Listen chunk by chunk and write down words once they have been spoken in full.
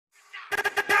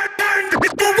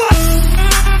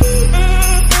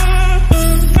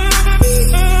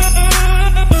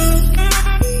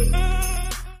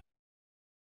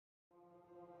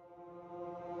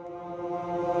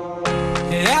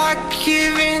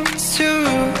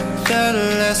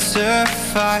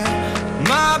classified.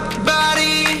 My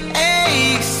body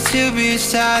aches to be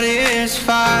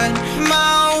satisfied.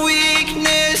 My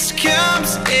weakness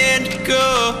comes and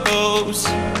goes.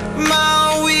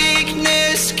 My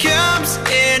weakness comes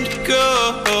and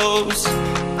goes.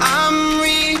 I'm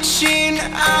reaching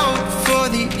out for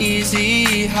the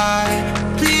easy high.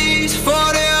 Please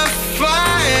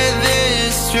fortify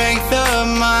this strength of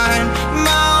mine.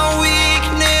 My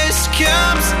weakness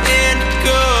comes and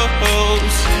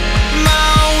goes.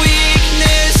 My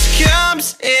weakness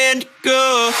comes and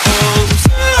goes.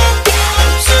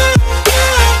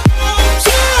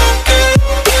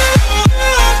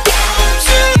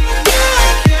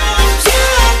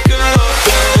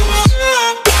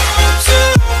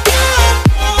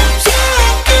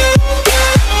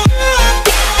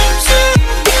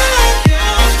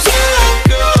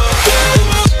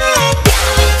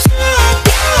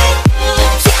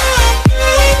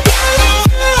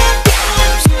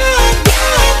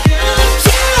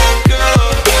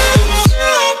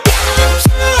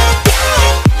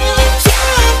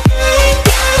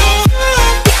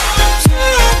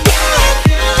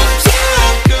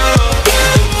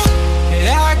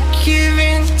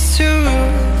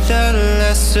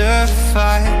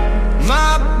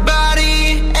 My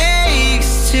body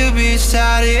aches to be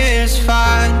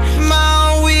satisfied.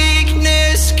 My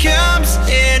weakness comes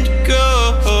and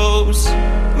goes.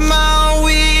 My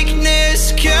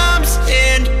weakness comes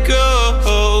and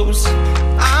goes.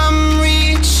 I'm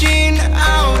reaching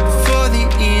out for the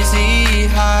easy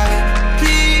high.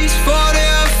 Please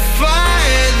fortify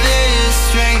this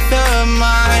strength of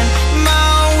mine.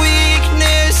 My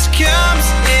weakness comes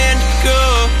and goes.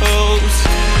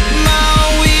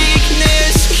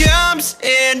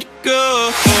 And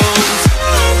go.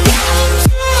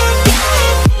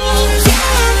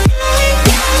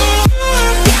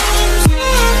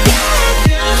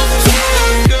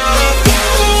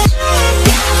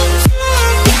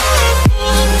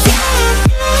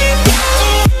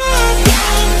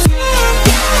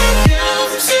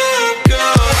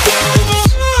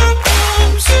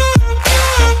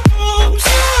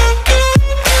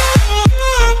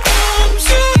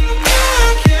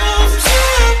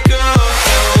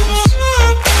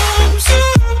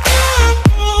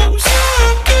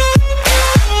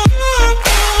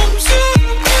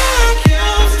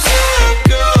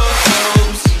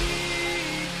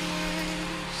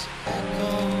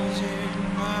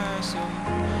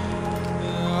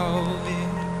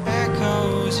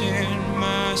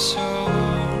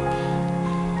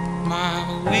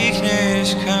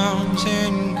 Weakness comes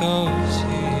and goes,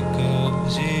 it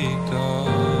goes, it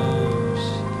goes.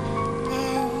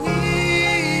 My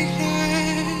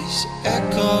weakness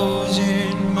echoes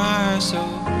in my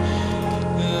soul.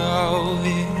 Oh,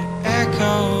 it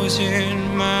echoes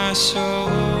in my soul.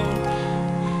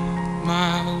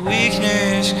 My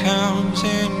weakness comes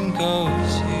and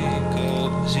goes, it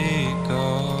goes, it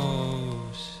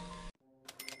goes.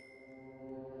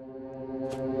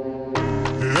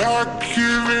 I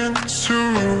give in to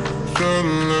the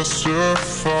lesser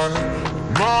fight.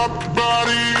 My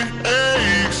body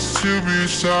aches to be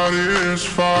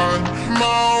satisfied.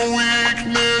 My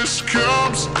weakness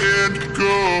comes and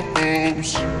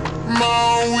goes.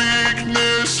 My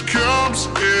weakness comes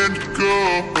and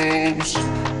goes.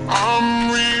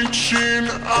 I'm reaching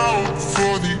out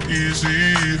for the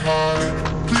easy high.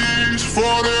 Please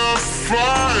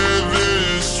fortify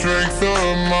this strength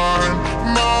of mine.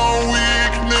 My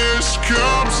weakness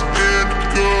comes and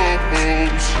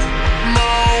goes.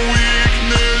 My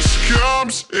weakness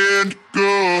comes and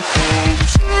goes.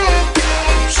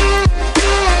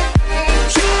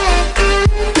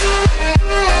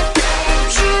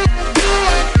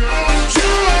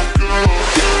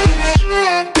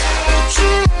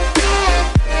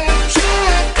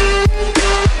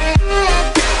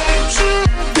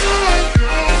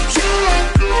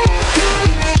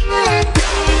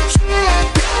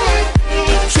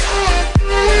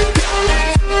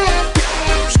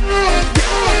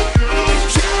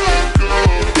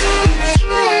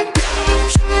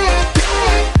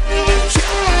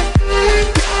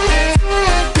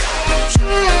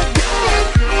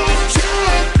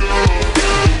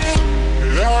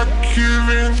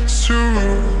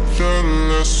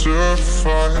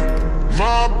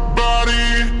 My body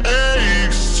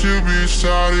aches to be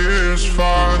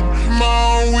satisfied.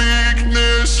 My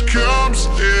weakness comes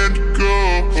and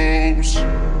goes.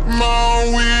 My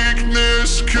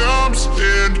weakness comes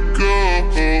and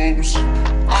goes.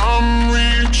 I'm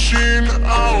reaching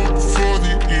out for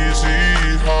the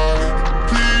easy high.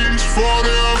 Please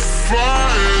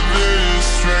fortify this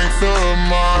strength of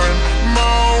mine.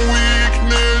 My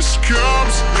weakness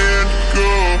comes and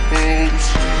goes.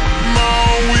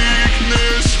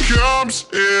 comes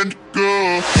and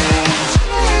goes.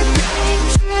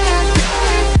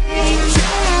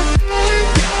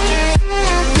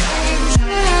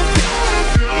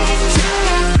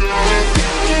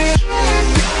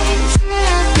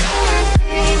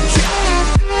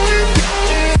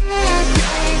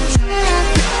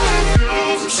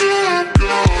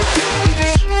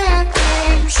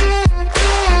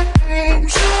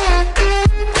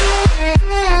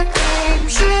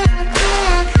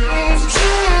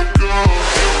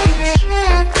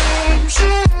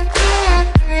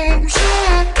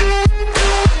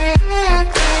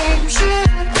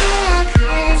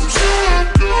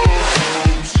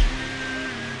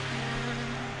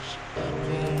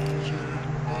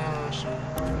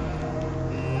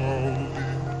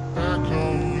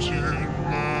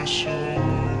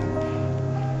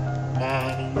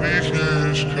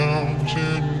 Weakness comes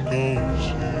and goes,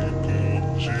 it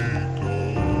goes, it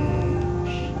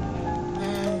goes.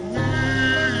 My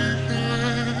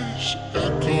weakness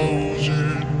echoes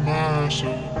in my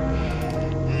soul.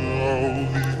 Oh,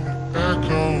 it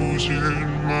echoes in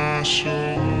my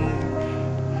soul.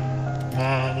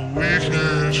 My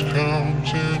weakness comes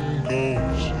and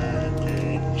goes, it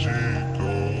goes, it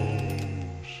goes.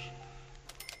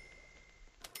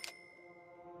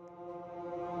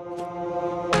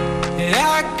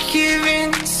 I give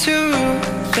in to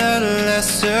the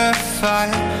lesser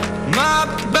fight. My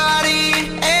body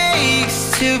aches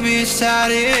to be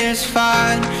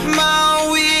satisfied. My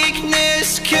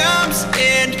weakness comes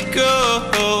and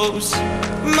goes.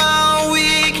 My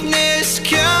weakness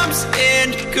comes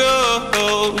and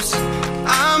goes.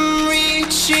 I'm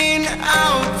reaching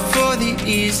out for the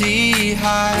easy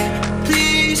high.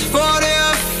 Please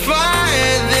fortify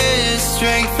this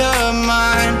strength of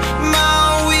mine.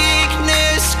 My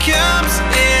weakness comes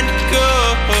and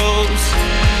goes.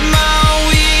 My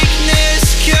weakness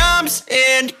comes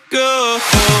and goes.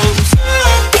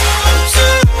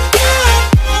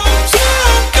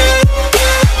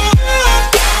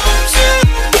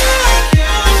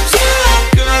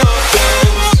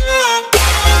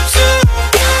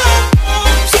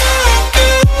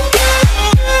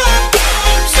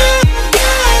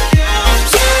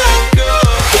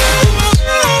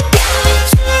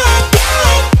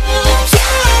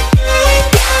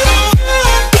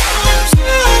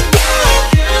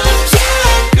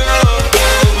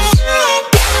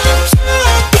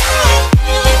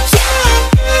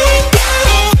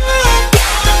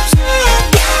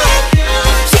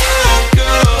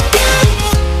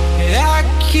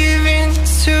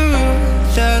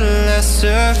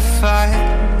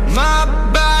 My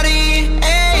body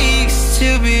aches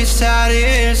to be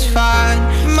satisfied.